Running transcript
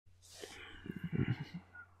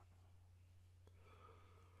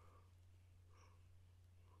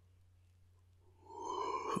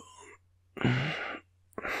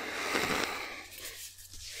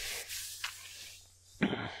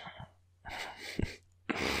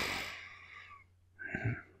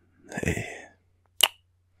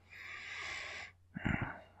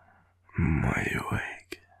Are you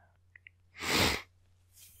awake?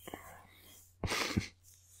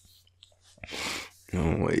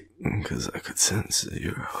 No, wait, because I could sense that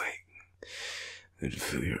you're awake. I could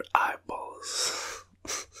feel your eyeballs.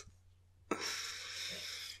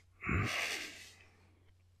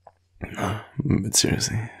 No, but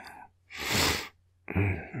seriously,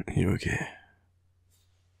 you okay?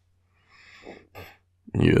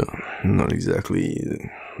 You're not exactly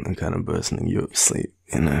the kind of person that you sleep,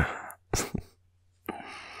 you know?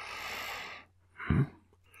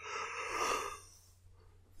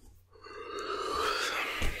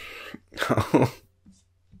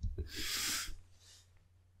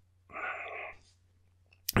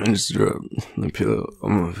 I just dropped the pillow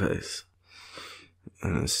on my face,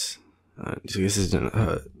 and I guess it didn't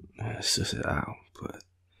hurt. It's just ow, but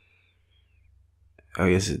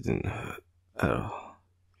I guess it didn't hurt at all.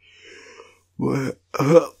 But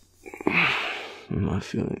my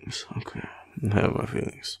feelings, okay, I have my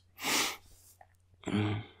feelings.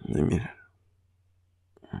 Let me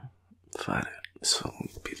fight it. So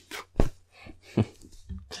beautiful.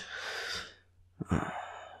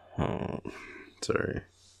 Sorry.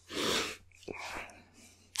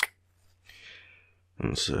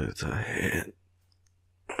 I'm so tired.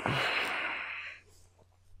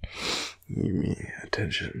 Give me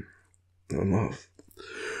attention. I'm off.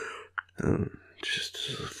 And just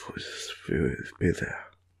be there.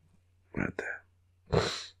 Right there.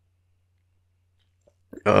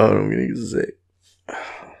 Oh, I'm getting sick.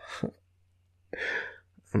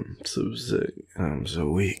 I'm so sick. I'm so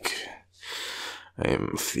weak. I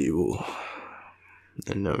am feeble.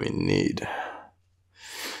 And I'm in need.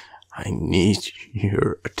 I need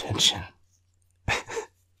your attention.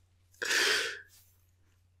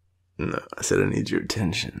 No, I said I need your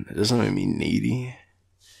attention. That doesn't make me needy.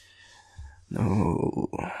 No.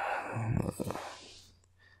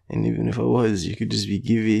 And even if I was, you could just be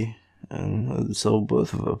givey and that'd solve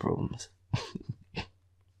both of our problems.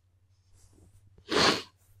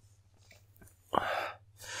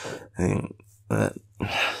 I think that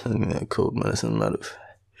cold medicine might have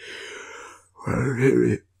hit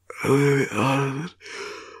me a little bit harder.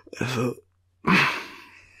 I felt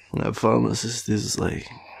that pharmacist is like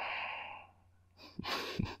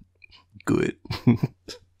good.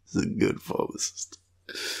 He's a good pharmacist.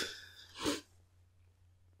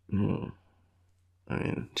 I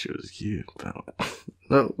mean, she was cute, but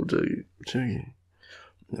no, I'm joking.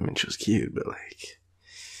 I mean, she was cute, but like,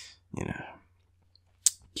 you know,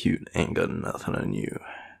 cute ain't got nothing on you,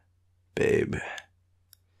 babe.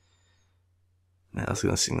 Man, I was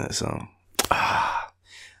gonna sing that song.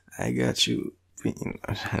 I got you.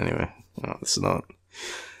 Anyway, no, it's not.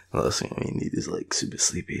 The last thing I need is like super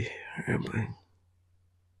sleepy rambling.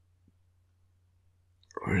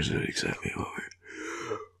 Or is it exactly what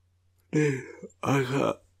we're... I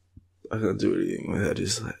can't do anything without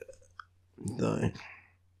just like dying.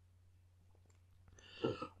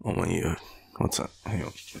 Oh my god. What's up? Hang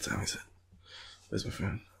on. What time is it? Where's my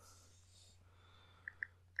phone?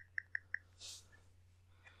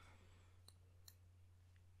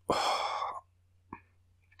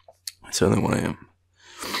 It's only 1 AM.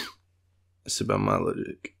 It's about my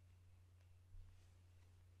logic.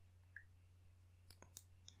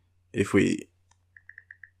 If we...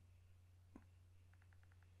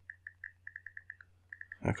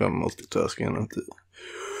 I can't multitask, you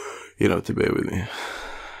don't have to bear with me.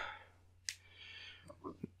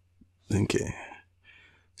 Okay.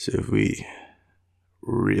 So if we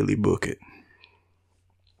really book it,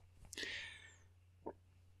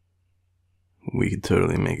 we could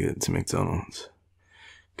totally make it to McDonald's.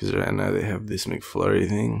 Because right now they have this McFlurry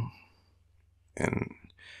thing. And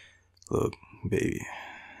look, baby,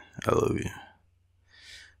 I love you.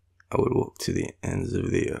 I would walk to the ends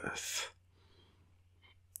of the earth.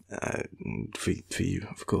 For you,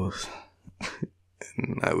 of course.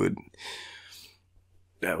 And I would,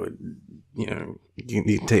 you know, you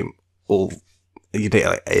can take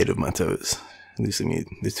like 8 of my toes. At least I need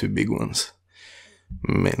the 2 big ones.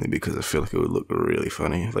 Mainly because I feel like it would look really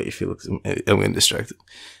funny. Like if you look, I'm getting distracted.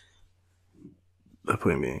 The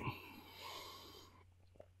point being,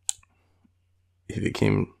 if it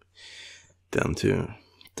came down to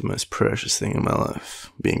the most precious thing in my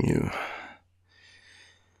life being you,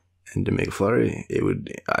 and to make a flurry,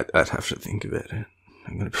 I'd have to think about it.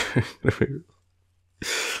 I'm gonna be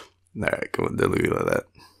alright, come on, don't look at me like that.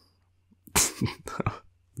 No,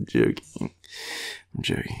 I'm joking.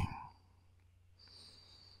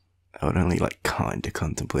 I would only like kind of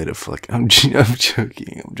contemplate it for like, I'm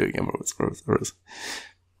joking, I promise.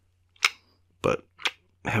 But,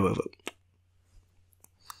 however,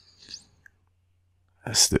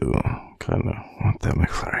 I still kind of want that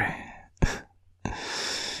McFlurry.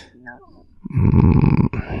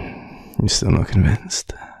 You're still not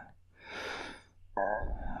convinced?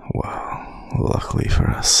 Well, luckily for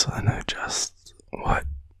us, I know just what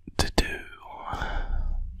to do.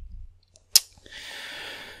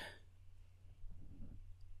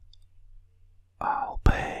 I'll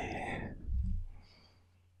pay.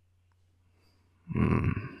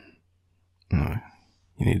 No,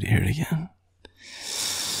 you need to hear it again.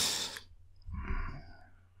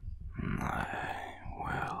 I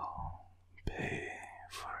will pay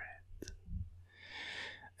for it.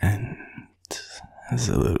 And as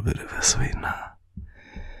a little bit of a sweetener,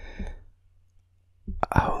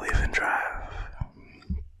 I'll even drive.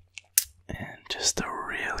 And just to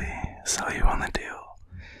really sell you on the deal,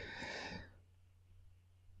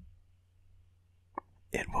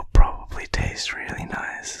 it will probably taste really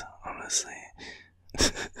nice, honestly.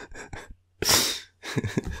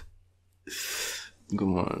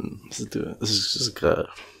 Come on, let's do it. This is just good.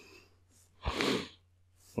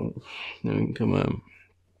 Come on.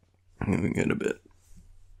 I'm gonna get a bit.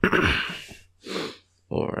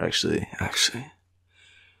 Or actually,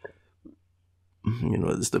 you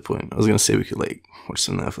know, that's the point. I was gonna say we could like watch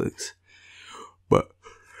some Netflix, but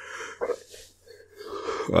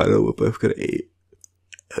I know we're both gonna eat.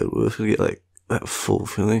 And we'll get like that full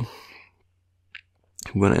feeling.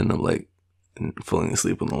 I'm gonna end up like falling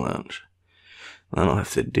asleep on the lounge. I don't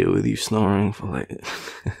have to deal with you snoring for like,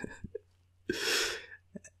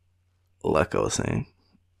 like I was saying,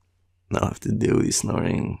 I don't have to deal with you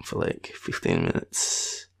snoring for like 15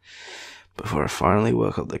 minutes before I finally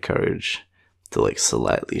work up the courage to like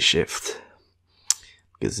slightly shift.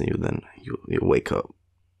 Because you wake up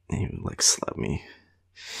and you like slap me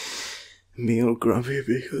and being all grumpy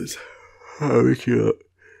because I wake you up,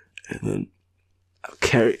 and then I'll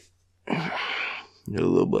carry your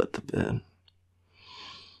little butt to bed.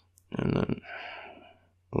 And then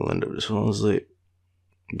we'll end up just falling asleep.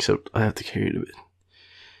 Except I have to carry you to bed.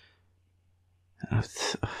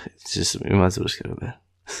 It's just, we might as well just go to bed.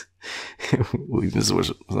 We can just watch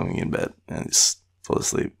something in bed and just fall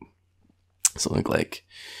asleep. Something like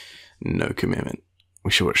no commitment.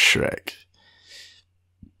 We should watch Shrek.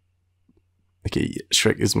 Okay, yeah,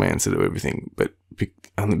 Shrek is my answer to everything, but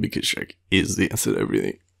only because Shrek is the answer to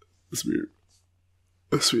everything. Let's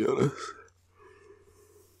be honest.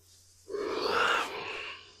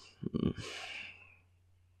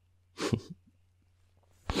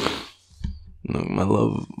 No, my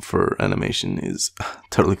love for animation is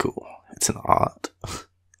totally cool. It's an art,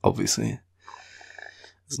 obviously.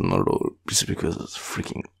 It's not all just because it's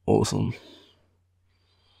freaking awesome.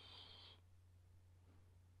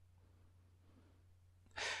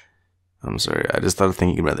 I'm sorry, I just started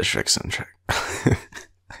thinking about the Shrek soundtrack.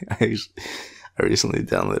 I recently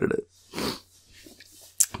downloaded it.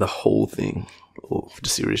 The whole thing,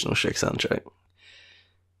 just the original Shrek soundtrack.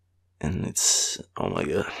 And it's, oh my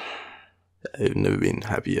god. I've never been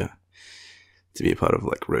happier to be a part of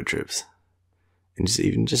like road trips. And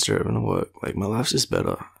just driving to work. Like, my life's just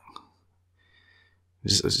better.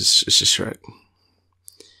 It's just Shrek.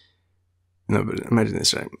 No, but imagine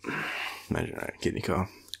this, right? Imagine, right, get in your car.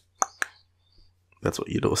 That's what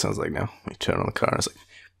your door sounds like now. You turn on the car and it's like,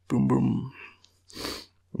 boom, boom.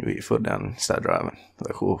 You put your foot down and start driving.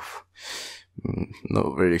 Like, oof.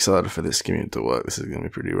 Not very excited for this commute to work. This is going to be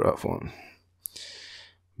a pretty rough one.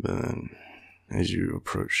 But then, as you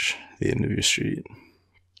approach the end of your street,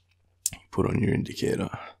 you put on your indicator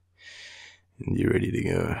and you're ready to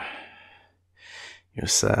go. You're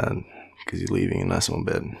sad because you're leaving a nice warm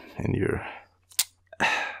bed and you're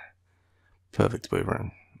perfect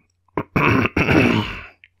boyfriend.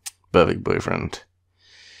 Perfect boyfriend.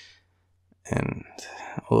 And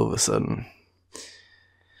all of a sudden,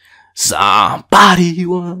 somebody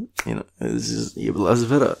wants, it's just, you realize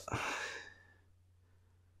better.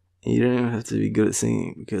 You don't even have to be good at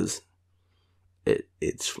singing because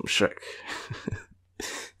it's from Shrek.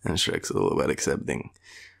 And Shrek's all about accepting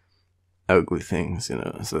ugly things,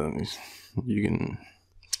 so you can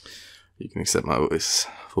accept my voice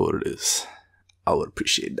for what it is. I would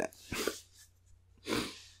appreciate that.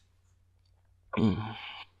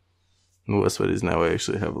 The worst part is now I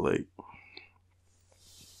actually have like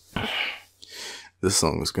this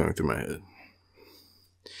song is going through my head.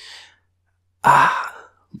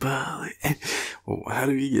 But well, how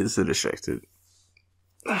do we get so distracted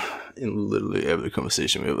in literally every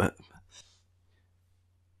conversation we ever have?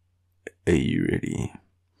 Are you ready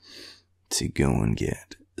to go and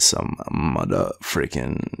get some mother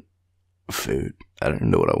freaking food? I don't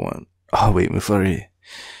know what I want. Oh wait, McFlurry.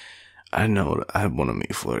 I know I want to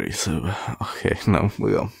make flurry, so okay, now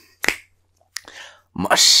we go.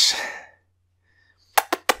 Mush.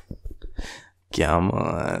 Come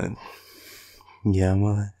on. Come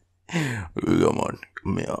on. Come on.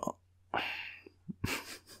 Come here.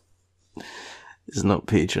 It's not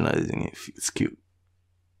patronizing if it's cute.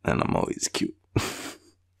 And I'm always cute. Come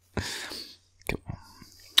on.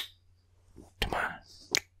 Come on.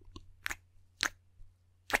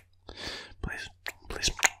 Please, please,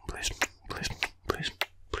 please, please, please,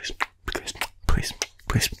 please, please, please,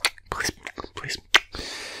 please, please, please,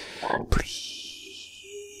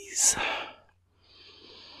 please.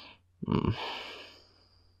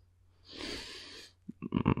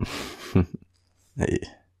 Hey,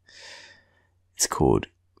 it's called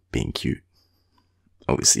being cute.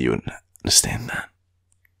 Obviously, you wouldn't understand that.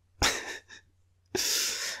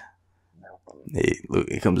 Hey, look,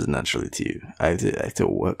 it comes naturally to you. I have to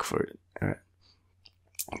work for it. All right.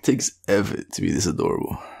 It takes effort to be this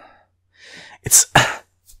adorable. It's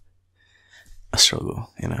a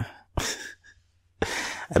struggle, you know.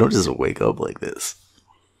 I don't just wake up like this.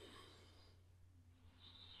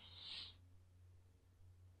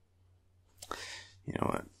 You know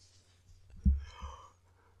what?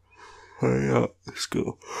 Hurry up, let's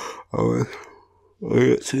go. I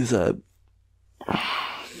get too sad.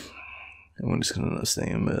 I'm just gonna stay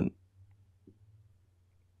in bed.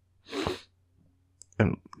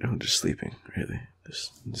 And I'm just sleeping, really.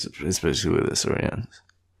 Especially with this around.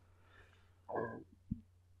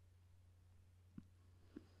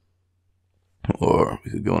 Or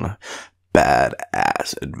we could go on a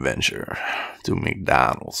badass adventure to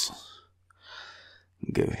McDonald's.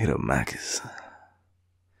 Go hit up Mac's.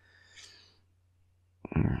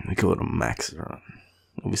 We go to Mac's run.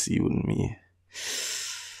 Obviously, you and me.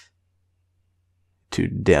 Too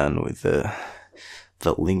down with the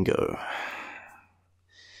lingo.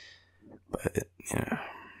 But, yeah.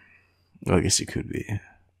 Well, I guess you could be.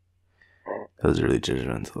 That was really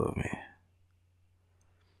judgmental of me.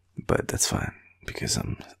 But that's fine. Because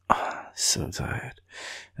I'm so tired.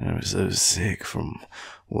 And I'm so sick from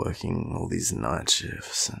working all these night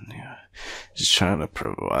shifts. And, you know, just trying to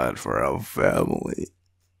provide for our family.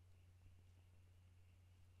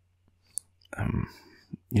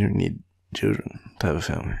 You don't need children to have a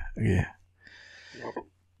family, okay?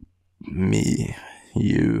 Me,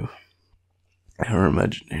 you, our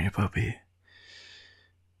imaginary puppy.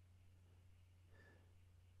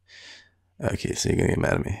 Okay, so you're gonna get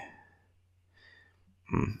mad at me.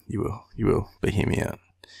 You will, but hear me out.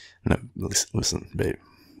 No, listen, babe,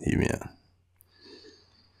 hear me out.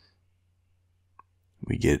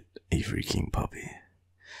 We get a freaking puppy.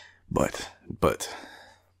 But,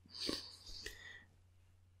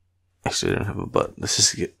 actually I don't have a butt. Let's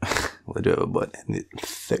just get, well, I do have a butt and it's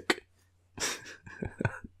thick.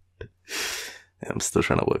 I'm still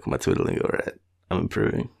trying to work my Twitter lingo, right? I'm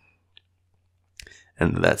improving.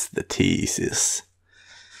 And that's the T, sis.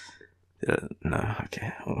 No,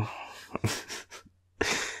 okay.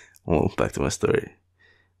 Well, back to my story.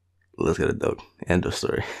 Let's get a dog. End of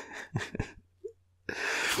story.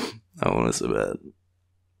 I want it so bad.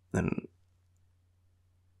 And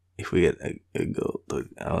if we get a goat dog,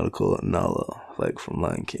 I want to call it Nala, like from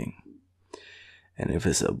Lion King. And if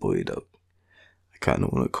it's a boy dog, I kind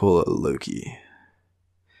of want to call it Loki.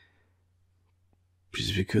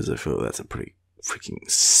 Just because I feel that's a pretty freaking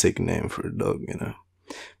sick name for a dog, you know.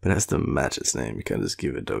 But it has to match its name. You can't just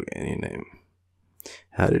give a dog any name.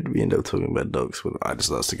 How did we end up talking about dogs? Well, I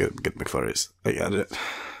just lost to get McFlurries. I got it.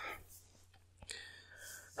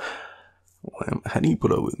 How do you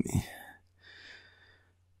put up with me?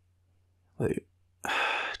 Like,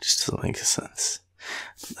 just doesn't make sense.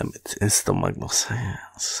 It's the make no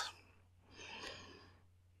sense.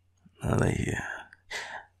 Now here,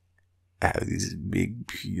 I have these big,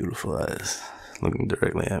 beautiful eyes looking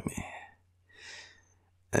directly at me.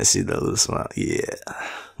 I see that little smile. Yeah,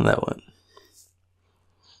 that one.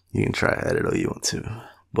 You can try to hide it all you want to,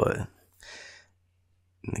 but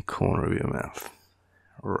in the corner of your mouth,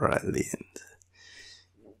 right at the end,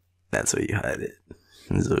 that's where you hide it.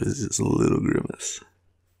 And so it's just a little grimace.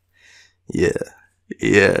 Yeah,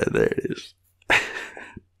 there it is.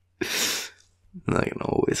 I'm not gonna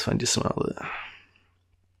always find your smile there.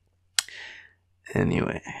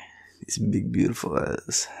 Anyway, these big, beautiful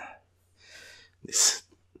eyes. This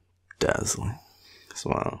dazzling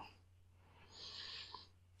smile.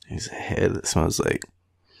 His hair that smells like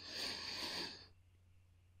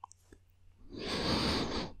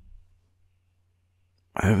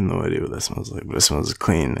I have no idea what that smells like, but it smells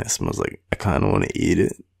clean. It smells like I kind of want to eat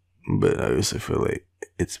it, but I also feel like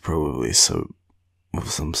it's probably soap of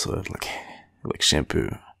some sort, like shampoo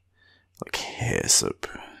like hair soap.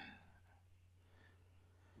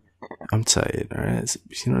 I'm tired, alright?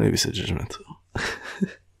 You don't need to be so judgmental.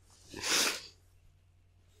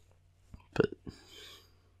 But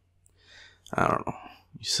I don't know.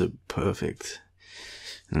 You're so perfect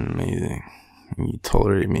and amazing. You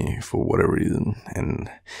tolerate me for whatever reason, and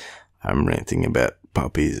I'm ranting about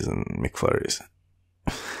puppies and McFlurries.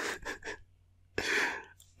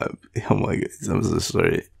 Oh my god, I'm so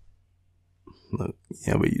sorry. Look,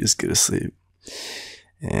 yeah, but you just go to sleep,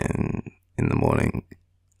 and in the morning,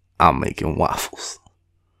 I'm making waffles.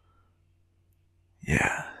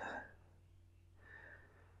 Yeah.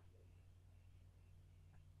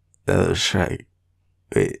 That was Shrek.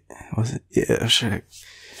 Wait, was it? Yeah, Shrek.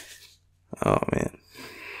 Oh man.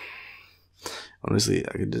 Honestly,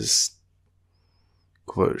 I could just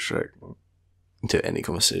quote Shrek to any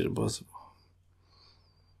conversation possible.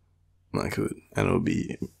 I could, and it would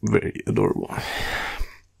be very adorable.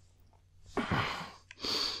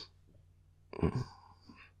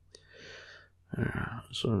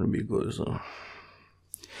 Just wanted to be closer.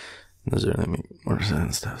 Does it really make more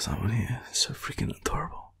sense to have someone here so freaking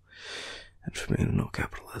adorable? And for me to not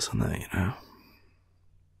capitalize on that, you know?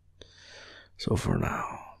 So for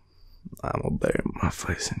now, I'm gonna bury my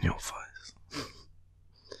face in your face.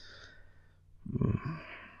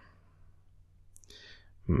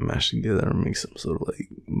 Mash together and make some sort of like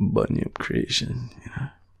bunny up creation, you know?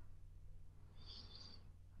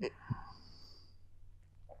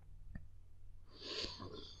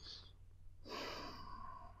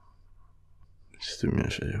 Just do me a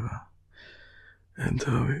favor and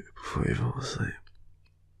tell me before you fall asleep,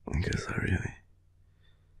 because I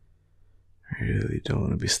really don't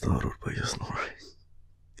want to be startled by your snoring.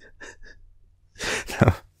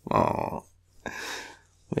 No. Oh,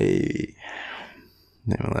 baby.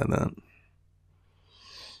 Never like that.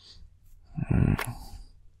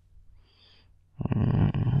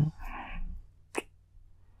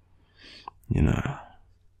 You know,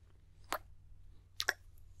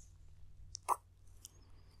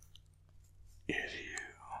 if you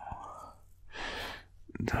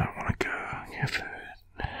don't want to go get food,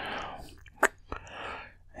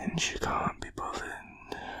 and you can't be bothered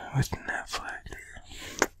with Netflix,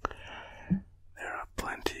 there are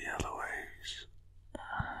plenty other ways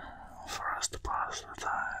for us to pass the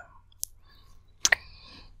time.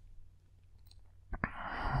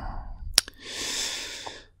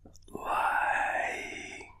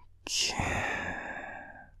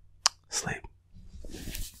 Sleep.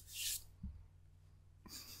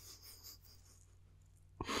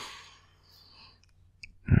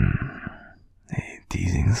 Hey,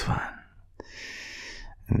 teasing's fun.